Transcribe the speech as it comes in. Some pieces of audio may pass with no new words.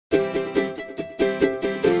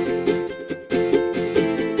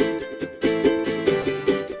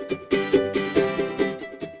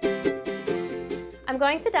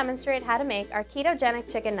demonstrate how to make our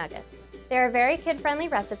ketogenic chicken nuggets. They're a very kid-friendly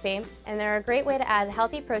recipe, and they're a great way to add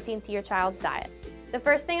healthy protein to your child's diet. The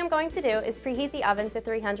first thing I'm going to do is preheat the oven to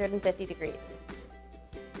 350 degrees.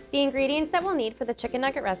 The ingredients that we'll need for the chicken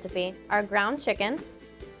nugget recipe are ground chicken,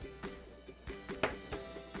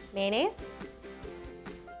 mayonnaise,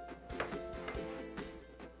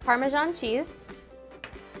 Parmesan cheese,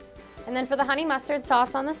 and then for the honey mustard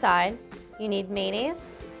sauce on the side, you need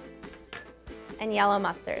mayonnaise and yellow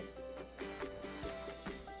mustard.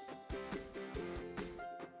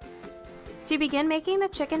 To begin making the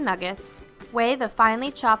chicken nuggets, weigh the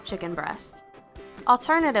finely chopped chicken breast.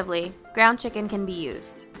 Alternatively, ground chicken can be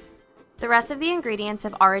used. The rest of the ingredients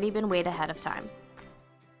have already been weighed ahead of time.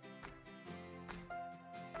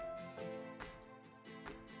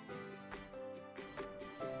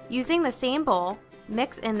 Using the same bowl,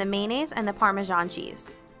 mix in the mayonnaise and the Parmesan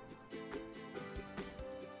cheese.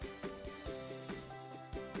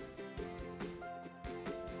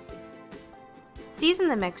 Season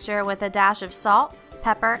the mixture with a dash of salt,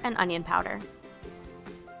 pepper, and onion powder.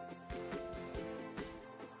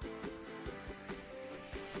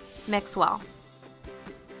 Mix well.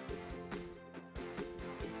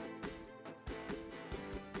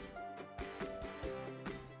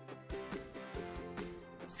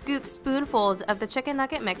 Scoop spoonfuls of the chicken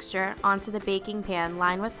nugget mixture onto the baking pan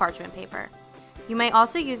lined with parchment paper. You may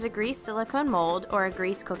also use a greased silicone mold or a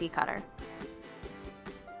greased cookie cutter.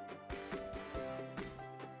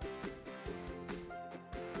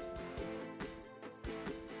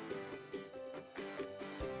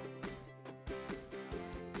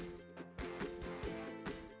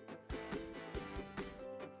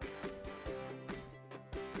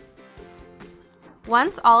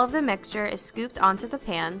 Once all of the mixture is scooped onto the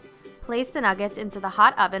pan, place the nuggets into the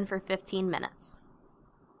hot oven for 15 minutes.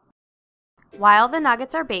 While the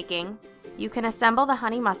nuggets are baking, you can assemble the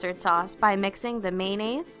honey mustard sauce by mixing the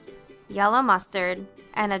mayonnaise, yellow mustard,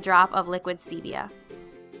 and a drop of liquid stevia.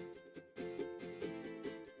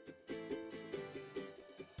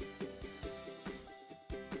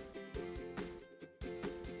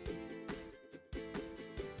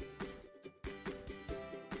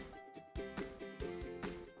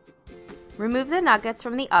 Remove the nuggets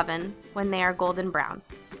from the oven when they are golden brown.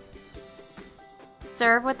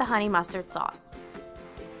 Serve with the honey mustard sauce.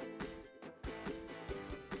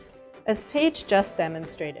 As Paige just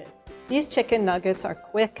demonstrated, these chicken nuggets are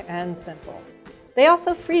quick and simple. They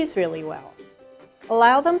also freeze really well.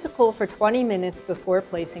 Allow them to cool for 20 minutes before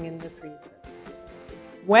placing in the freezer.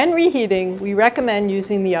 When reheating, we recommend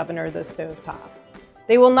using the oven or the stovetop.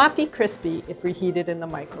 They will not be crispy if reheated in the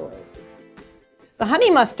microwave. The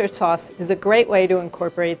honey mustard sauce is a great way to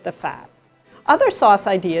incorporate the fat. Other sauce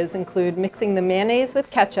ideas include mixing the mayonnaise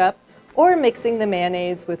with ketchup or mixing the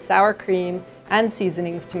mayonnaise with sour cream and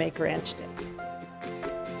seasonings to make ranch dip.